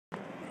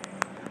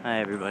Hi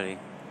everybody,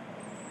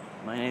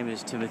 my name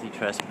is Timothy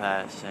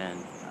Trespas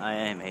and I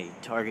am a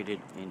targeted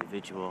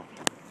individual.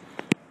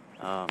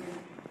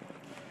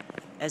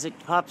 As it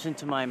pops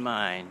into my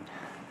mind,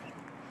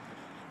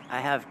 I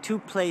have two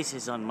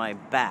places on my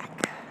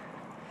back,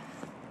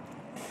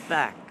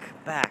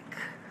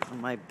 on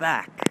my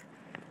back,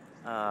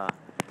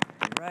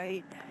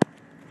 right,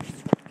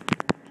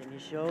 can you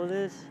show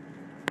this?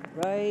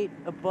 Right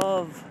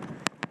above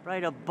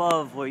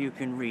where you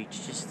can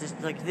reach, just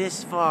like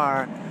this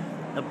far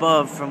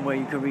above from where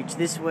you can reach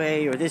this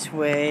way or that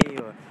way.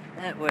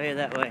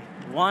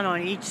 One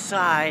on each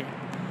side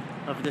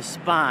of the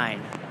spine,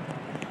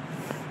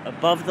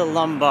 above the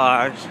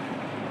lumbars,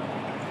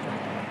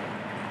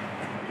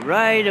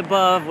 right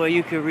above where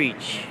you can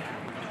reach.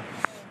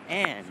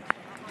 And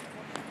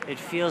it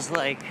feels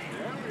like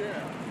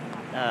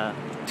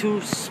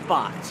two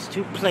spots,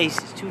 two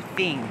places, two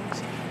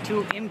things,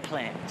 two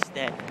implants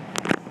that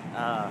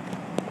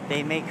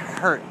they make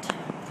hurt.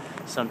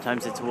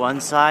 Sometimes it's one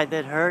side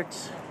that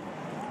hurts,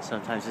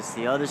 sometimes it's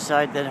the other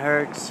side that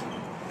hurts,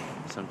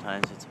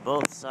 sometimes it's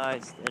both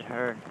sides that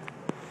hurt.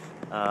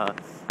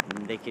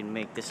 They can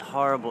make this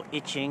horrible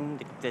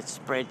itching that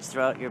spreads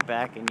throughout your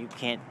back and you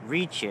can't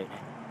reach it.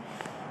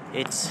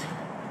 It's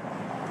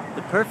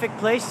the perfect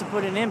place to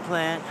put an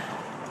implant.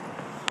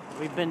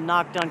 We've been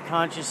knocked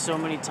unconscious so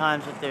many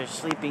times with their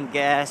sleeping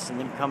gas and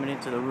them coming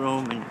into the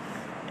room and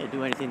they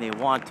do anything they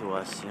want to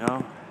us, you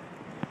know?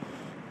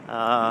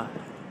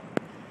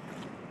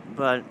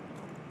 But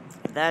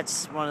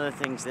that's one of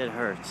the things that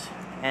hurts.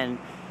 And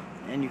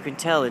you can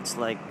tell it's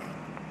like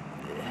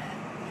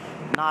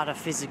not a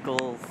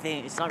physical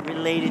thing. It's not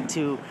related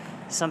to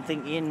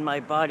something in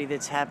my body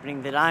that's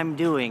happening that I'm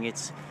doing.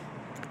 It's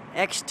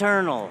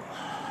external.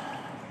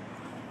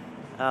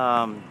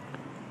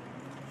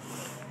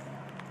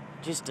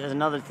 Just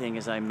another thing,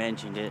 as I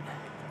mentioned it,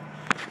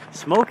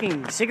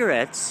 smoking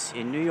cigarettes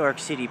in New York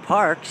City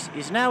parks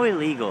is now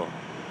illegal.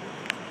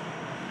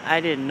 I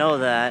didn't know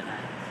that.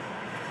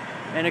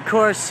 And of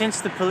course, since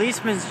the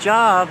policeman's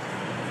job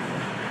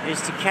is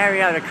to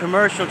carry out a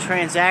commercial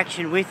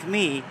transaction with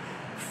me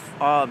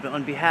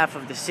on behalf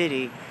of the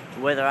city,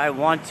 whether I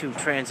want to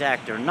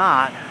transact or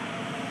not,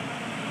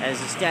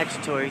 as a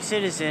statutory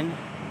citizen,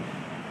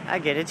 I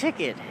get a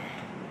ticket.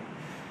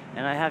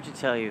 And I have to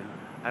tell you,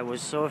 I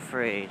was so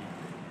afraid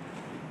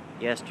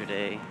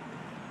yesterday.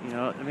 You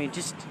know, I mean,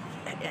 just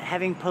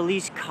having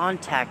police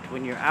contact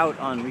when you're out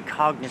on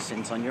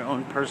recognizance, on your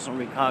own personal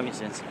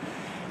recognizance,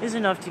 is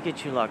enough to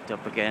get you locked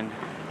up again,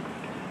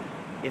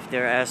 if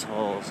they're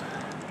assholes.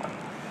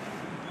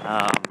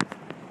 I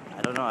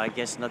don't know, I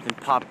guess nothing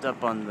popped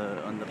up on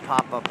the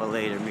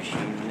pop-up-a-later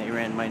machine when they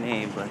ran my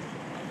name, but,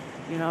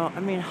 you know,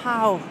 I mean,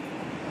 how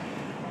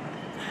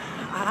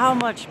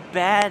much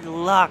bad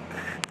luck,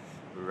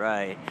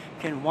 right,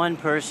 can one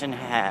person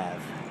have?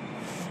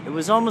 It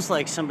was almost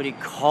like somebody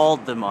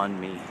called them on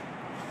me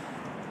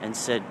and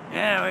said,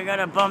 yeah, we got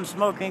a bum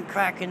smoking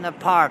crack in the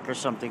park or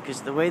something,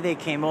 because the way they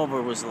came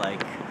over was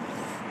like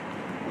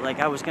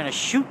I was gonna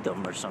shoot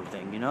them or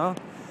something, you know?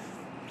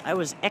 I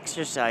was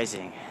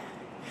exercising,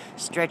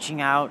 stretching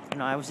out, you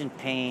know, I was in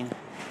pain,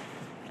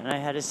 and I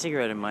had a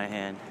cigarette in my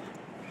hand,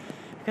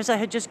 because I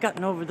had just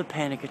gotten over the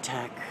panic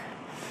attack.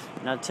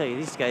 And I'll tell you,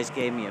 these guys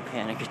gave me a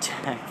panic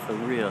attack for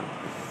real.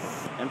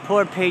 And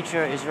poor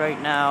Petra is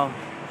right now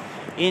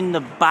in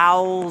the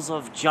bowels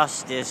of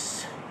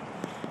justice,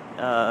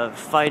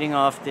 fighting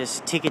off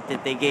this ticket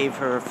that they gave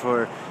her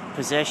for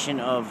possession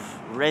of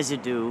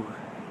residue,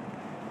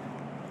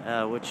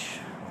 which,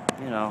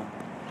 you know,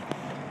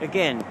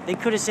 again, they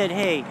could have said,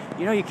 hey,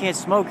 you know you can't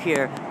smoke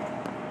here,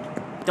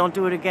 don't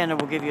do it again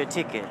and we'll give you a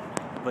ticket.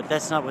 But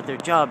that's not what their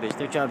job is.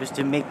 Their job is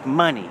to make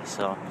money.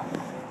 So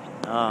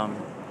the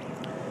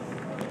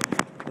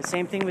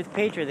same thing with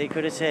Petra. They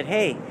could have said,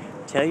 hey,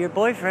 tell your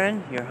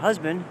boyfriend, your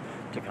husband,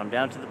 to come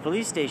down to the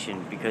police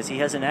station because he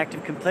has an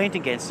active complaint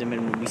against him,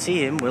 and when we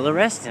see him, we'll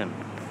arrest him.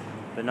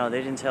 But no,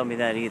 they didn't tell me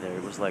that either.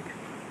 It was like,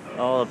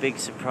 oh, a big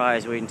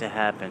surprise waiting to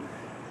happen.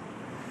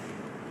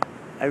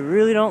 I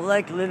really don't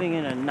like living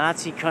in a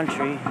Nazi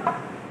country.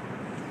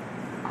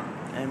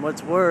 And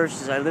what's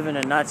worse is I live in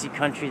a Nazi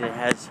country that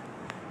has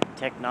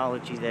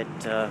technology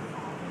that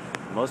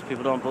most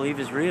people don't believe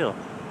is real.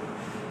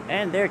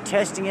 And they're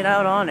testing it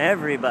out on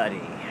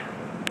everybody.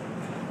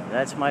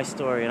 That's my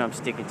story, and I'm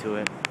sticking to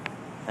it.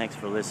 Thanks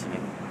for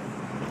listening.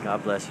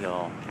 God bless you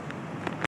all.